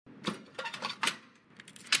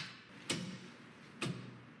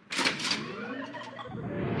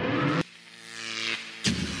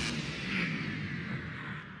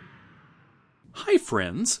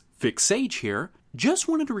friends, Fix Sage here. Just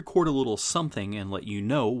wanted to record a little something and let you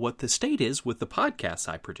know what the state is with the podcasts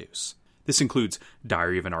I produce. This includes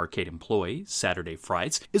Diary of an Arcade Employee, Saturday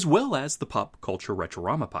Frights, as well as the Pop Culture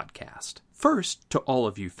Retrorama podcast. First, to all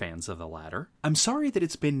of you fans of the latter, I'm sorry that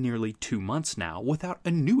it's been nearly 2 months now without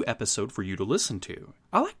a new episode for you to listen to.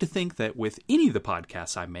 I like to think that with any of the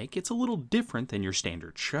podcasts I make, it's a little different than your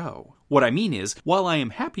standard show. What I mean is, while I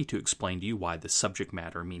am happy to explain to you why the subject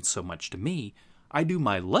matter means so much to me, I do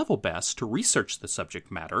my level best to research the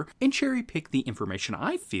subject matter and cherry pick the information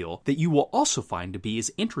I feel that you will also find to be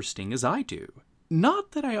as interesting as I do.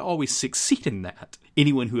 Not that I always succeed in that.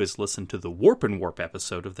 Anyone who has listened to the Warp and Warp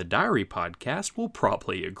episode of the Diary podcast will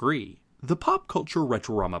probably agree. The Pop Culture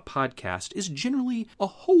Retrorama podcast is generally a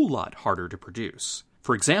whole lot harder to produce.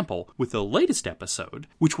 For example, with the latest episode,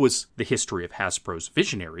 which was the history of Hasbro's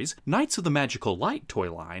Visionaries, Knights of the Magical Light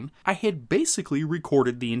toy line, I had basically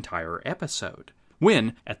recorded the entire episode.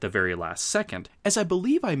 When, at the very last second, as I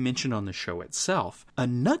believe I mentioned on the show itself, a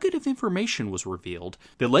nugget of information was revealed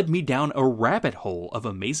that led me down a rabbit hole of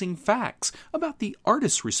amazing facts about the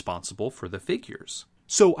artists responsible for the figures.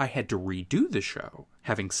 So I had to redo the show.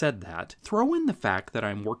 Having said that, throw in the fact that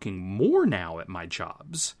I'm working more now at my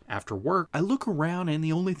jobs. After work, I look around and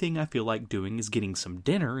the only thing I feel like doing is getting some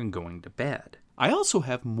dinner and going to bed. I also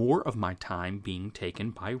have more of my time being taken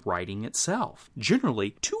by writing itself,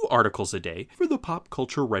 generally 2 articles a day for the Pop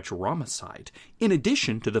Culture Retrorama site, in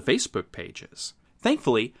addition to the Facebook pages.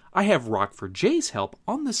 Thankfully, I have Rock4J's help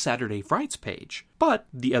on the Saturday Frights page, but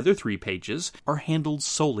the other 3 pages are handled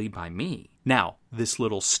solely by me. Now, this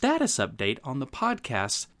little status update on the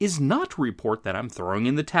podcast is not to report that I'm throwing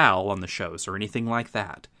in the towel on the shows or anything like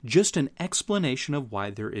that. Just an explanation of why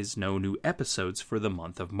there is no new episodes for the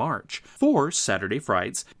month of March for Saturday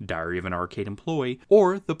Frights, Diary of an Arcade Employee,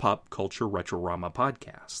 or the Pop Culture Retrorama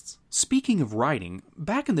podcasts. Speaking of writing,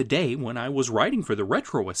 back in the day when I was writing for the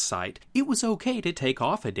Retroist site, it was okay to take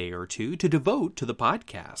off a day or 2 to devote to the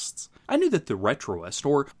podcasts. I knew that the Retroist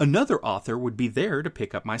or another author would be there to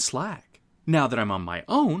pick up my slack. Now that I'm on my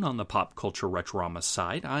own on the Pop Culture Retrorama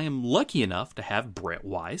site, I am lucky enough to have Brett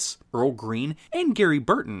Weiss, Earl Green, and Gary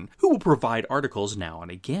Burton, who will provide articles now and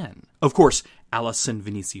again. Of course, Alison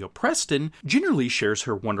Vinicio Preston generally shares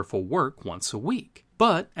her wonderful work once a week.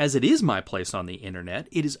 But, as it is my place on the internet,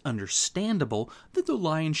 it is understandable that the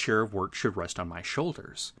lion's share of work should rest on my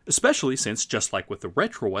shoulders. Especially since, just like with the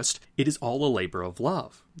Retroist, it is all a labor of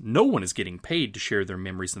love. No one is getting paid to share their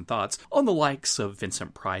memories and thoughts on the likes of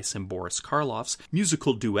Vincent Price and Boris Karloff's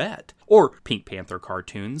musical duet, or Pink Panther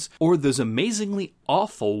cartoons, or those amazingly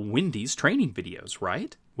awful Wendy's training videos,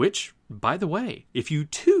 right? Which, by the way, if you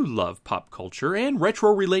too love pop culture and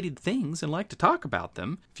retro-related things and like to talk about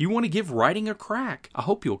them, if you want to give writing a crack, I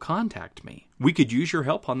hope you'll contact me. We could use your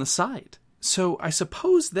help on the site. So I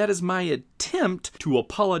suppose that is my attempt to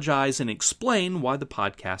apologize and explain why the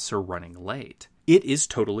podcasts are running late. It is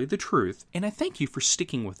totally the truth, and I thank you for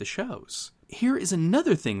sticking with the shows. Here is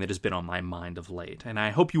another thing that has been on my mind of late, and I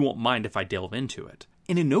hope you won't mind if I delve into it.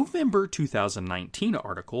 In a November 2019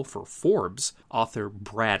 article for Forbes, author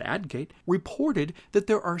Brad Adgate reported that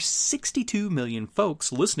there are 62 million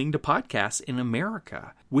folks listening to podcasts in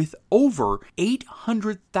America, with over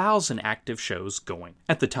 800,000 active shows going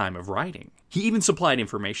at the time of writing. He even supplied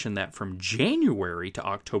information that from January to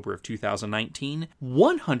October of 2019,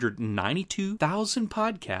 192,000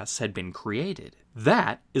 podcasts had been created.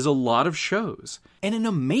 That is a lot of shows, and an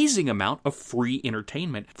amazing amount of free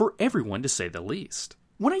entertainment for everyone to say the least.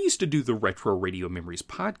 When I used to do the Retro Radio Memories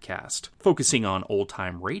podcast, focusing on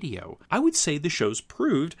old-time radio, I would say the shows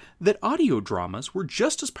proved that audio dramas were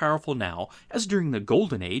just as powerful now as during the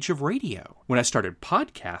golden age of radio. When I started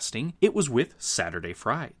podcasting, it was with Saturday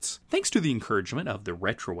Frights. Thanks to the encouragement of the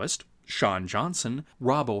Retroist, Sean Johnson,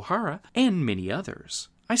 Rob O'Hara, and many others.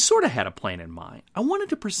 I sort of had a plan in mind. I wanted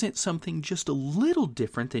to present something just a little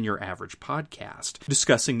different than your average podcast,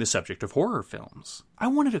 discussing the subject of horror films. I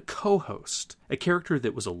wanted a co-host, a character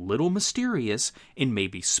that was a little mysterious and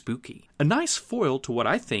maybe spooky. A nice foil to what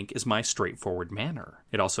I think is my straightforward manner.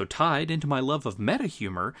 It also tied into my love of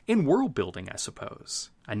meta-humor and world building, I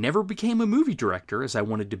suppose. I never became a movie director as I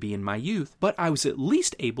wanted to be in my youth, but I was at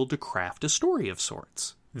least able to craft a story of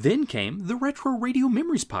sorts. Then came the Retro Radio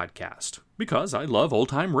Memories podcast, because I love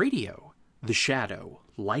old-time radio. The Shadow,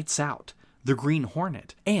 Lights Out, The Green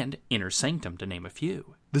Hornet, and Inner Sanctum, to name a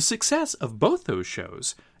few. The success of both those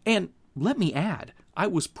shows, and let me add, I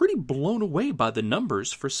was pretty blown away by the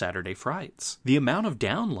numbers for Saturday Frights. The amount of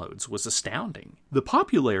downloads was astounding. The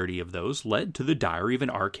popularity of those led to the Diary of an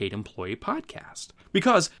Arcade Employee podcast,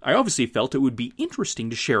 because I obviously felt it would be interesting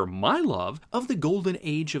to share my love of the golden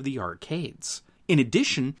age of the arcades. in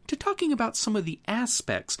addition to talking about some of the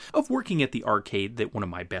aspects of working at the arcade that one of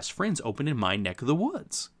my best friends opened in my neck of the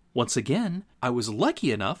woods. Once again, I was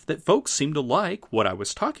lucky enough that folks seemed to like what I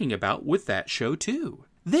was talking about with that show too.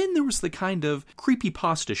 Then there was the kind of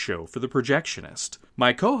creepypasta show for the Projectionist,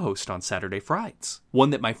 my co-host on Saturday Frights, one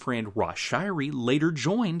that my friend Ross Shirey later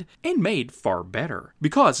joined and made far better,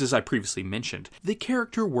 because, as I previously mentioned, the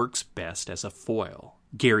character works best as a foil.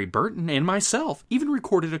 Gary Burton and myself even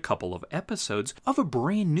recorded a couple of episodes of a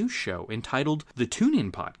brand new show entitled The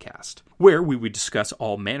Tune-In Podcast, where we would discuss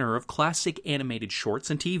all manner of classic animated shorts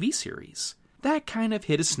and TV series. That kind of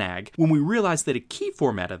hit a snag when we realized that a key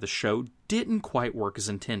format of the show didn't quite work as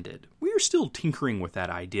intended. We are still tinkering with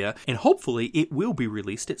that idea, and hopefully it will be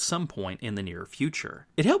released at some point in the near future.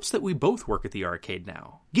 It helps that we both work at the arcade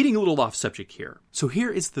now. Getting a little off subject here. So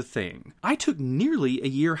here is the thing. I took nearly a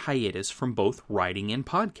year hiatus from both writing and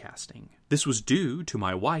podcasting. This was due to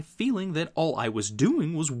my wife feeling that all I was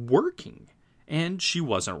doing was working, and she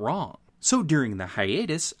wasn't wrong. So during the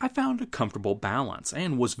hiatus, I found a comfortable balance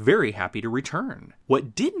and was very happy to return.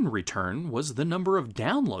 What didn't return was the number of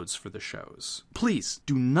downloads for the shows. Please,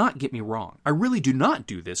 do not get me wrong. I really do not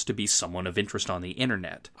do this to be someone of interest on the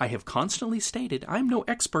internet. I have constantly stated I'm no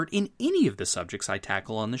expert in any of the subjects I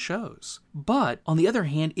tackle on the shows. But, on the other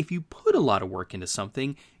hand, if you put a lot of work into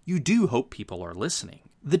something, you do hope people are listening.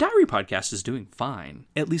 The Diary Podcast is doing fine,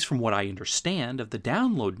 at least from what I understand of the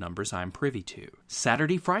download numbers I'm privy to.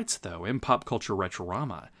 Saturday Frights, though, and Pop Culture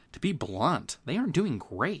Retrorama, to be blunt, they aren't doing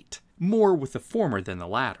great. More with the former than the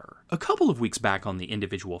latter. A couple of weeks back on the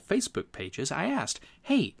individual Facebook pages, I asked,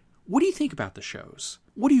 hey, what do you think about the shows?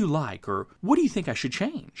 What do you like, or what do you think I should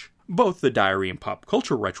change? Both the Diary and Pop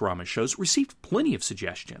Culture Retrorama shows received plenty of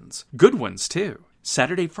suggestions. Good ones, too.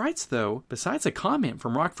 Saturday Frights, though, besides a comment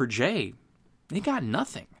from Rockford J, it got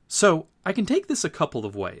nothing. So, I can take this a couple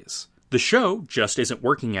of ways. The show just isn't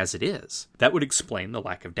working as it is. That would explain the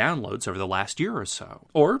lack of downloads over the last year or so.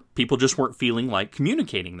 Or, people just weren't feeling like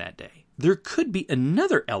communicating that day. There could be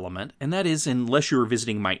another element, and that is, unless you're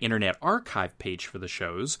visiting my Internet Archive page for the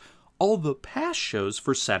shows, all the past shows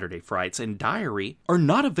for Saturday Frights and Diary are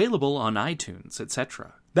not available on iTunes,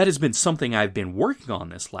 etc. That has been something I've been working on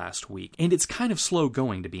this last week, and it's kind of slow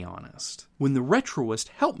going, to be honest. When the Retroist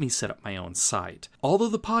helped me set up my own site, all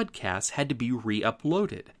of the podcasts had to be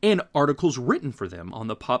re-uploaded, and articles written for them on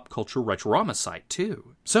the Pop Culture Retrorama site,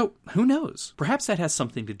 too. So, who knows? Perhaps that has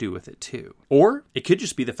something to do with it, too. Or, it could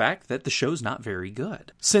just be the fact that the show's not very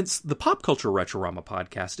good. Since the Pop Culture Retrorama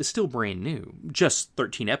podcast is still brand new, just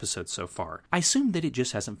 13 episodes so far, I assume that it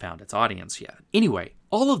just hasn't found its audience yet. Anyway,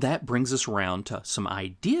 all of that brings us around to some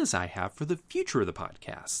ideas I have for the future of the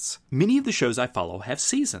podcasts. Many of the shows I follow have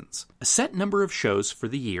seasons, a set number of shows for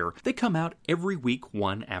the year that come out every week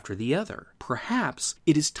one after the other. Perhaps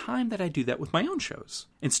it is time that I do that with my own shows.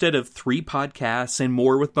 Instead of 3 podcasts and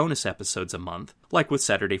more with bonus episodes a month, like with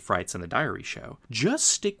Saturday Frights and the Diary Show, just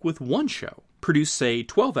stick with one show. Produce, say,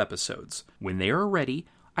 12 episodes. When they are ready,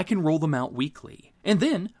 I can roll them out weekly, and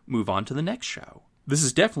then move on to the next show. This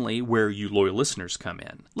is definitely where you loyal listeners come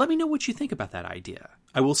in. Let me know what you think about that idea.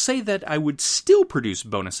 I will say that I would still produce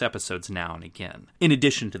bonus episodes now and again, in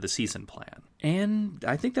addition to the season plan. And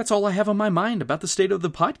I think that's all I have on my mind about the state of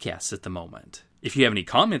the podcast at the moment. If you have any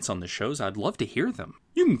comments on the shows, I'd love to hear them.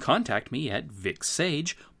 You can contact me at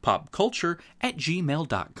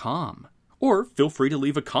vicsagepopculture@gmail.com. Or feel free to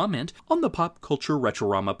leave a comment on the Pop Culture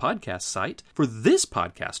Retrorama podcast site for this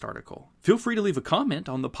podcast article. Feel free to leave a comment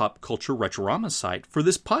on the Pop Culture Retrorama site for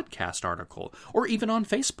this podcast article, or even on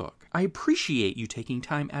Facebook. I appreciate you taking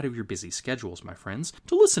time out of your busy schedules, my friends,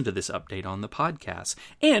 to listen to this update on the podcast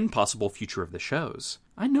and possible future of the shows.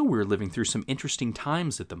 I know we're living through some interesting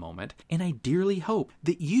times at the moment, and I dearly hope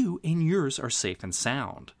that you and yours are safe and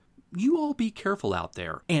sound. You all be careful out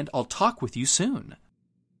there, and I'll talk with you soon.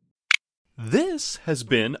 This has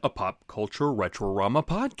been a Pop Culture Retrorama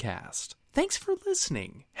podcast. Thanks for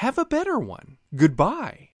listening. Have a better one.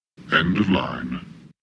 Goodbye. End of line.